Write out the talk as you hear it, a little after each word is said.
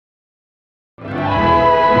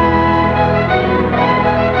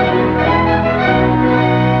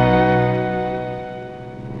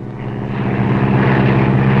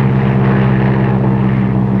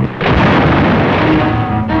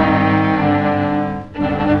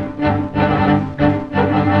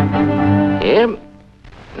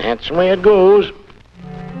That's the way it goes.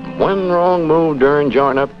 One wrong move during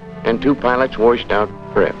join-up, and 2 pilots washed out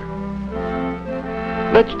forever.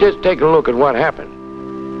 Let's just take a look at what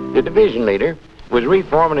happened. The division leader was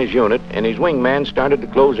reforming his unit, and his wingman started to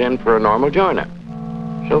close in for a normal join-up.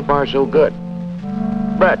 So far, so good.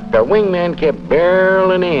 But the wingman kept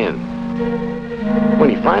barreling in.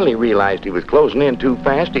 When he finally realized he was closing in too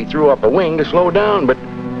fast, he threw up a wing to slow down, but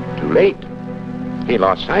too late. He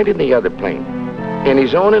lost sight of the other plane, and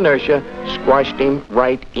his own inertia squashed him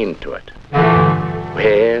right into it.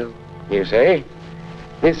 Well, you say,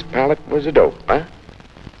 this pilot was a dope, huh?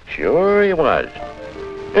 Sure he was.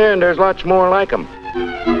 And there's lots more like him.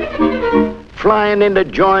 Flying into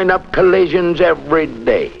join-up collisions every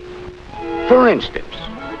day. For instance,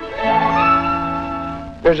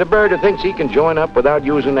 there's a bird who thinks he can join up without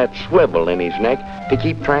using that swivel in his neck to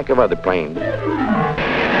keep track of other planes.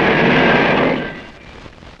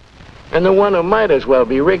 And the one who might as well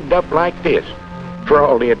be rigged up like this, for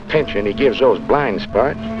all the attention he gives those blind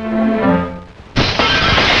spots.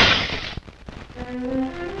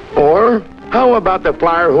 Or how about the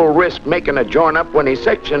flyer who'll risk making a join-up when his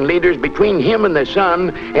section leader's between him and the sun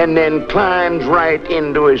and then climbs right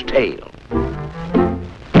into his tail?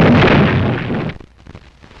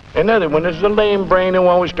 Another one is the lame brain who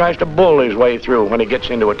always tries to bull his way through when he gets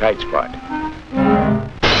into a tight spot.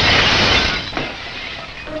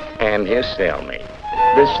 And his cellmate,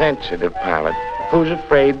 the sensitive pilot who's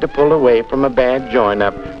afraid to pull away from a bad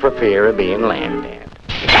join-up for fear of being laughed at.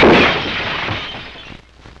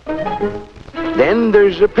 Then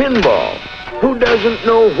there's the pinball, who doesn't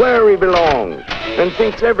know where he belongs and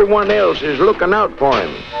thinks everyone else is looking out for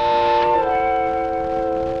him.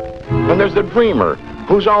 And there's the dreamer,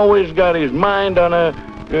 who's always got his mind on a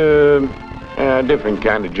different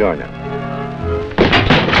kind of joiner.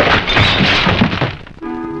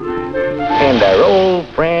 And our old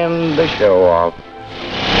friend, the show-off.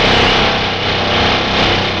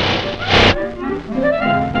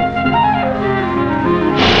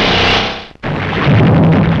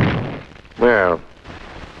 Well,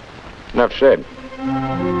 enough said.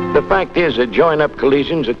 The fact is that join-up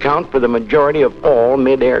collisions account for the majority of all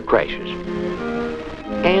mid-air crashes.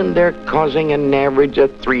 And they're causing an average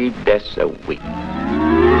of 3 deaths a week.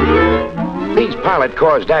 These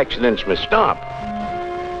pilot-caused accidents must stop.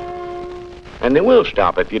 And they will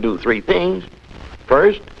stop if you do 3 things.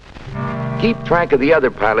 First, keep track of the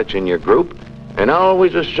other pilots in your group and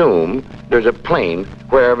always assume there's a plane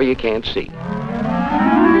wherever you can't see.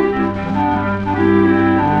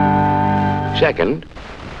 Second,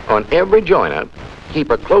 on every join-up,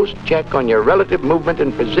 keep a close check on your relative movement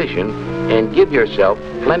and position and give yourself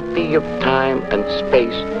plenty of time and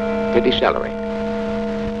space to decelerate.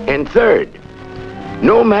 And third,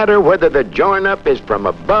 no matter whether the join-up is from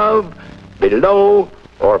above, below,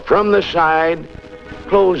 or from the side,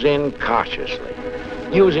 close in cautiously,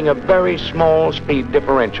 using a very small speed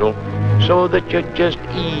differential so that you just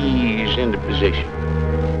ease into position.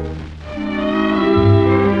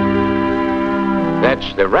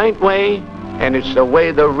 That's the right way, and it's the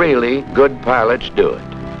way the really good pilots do it.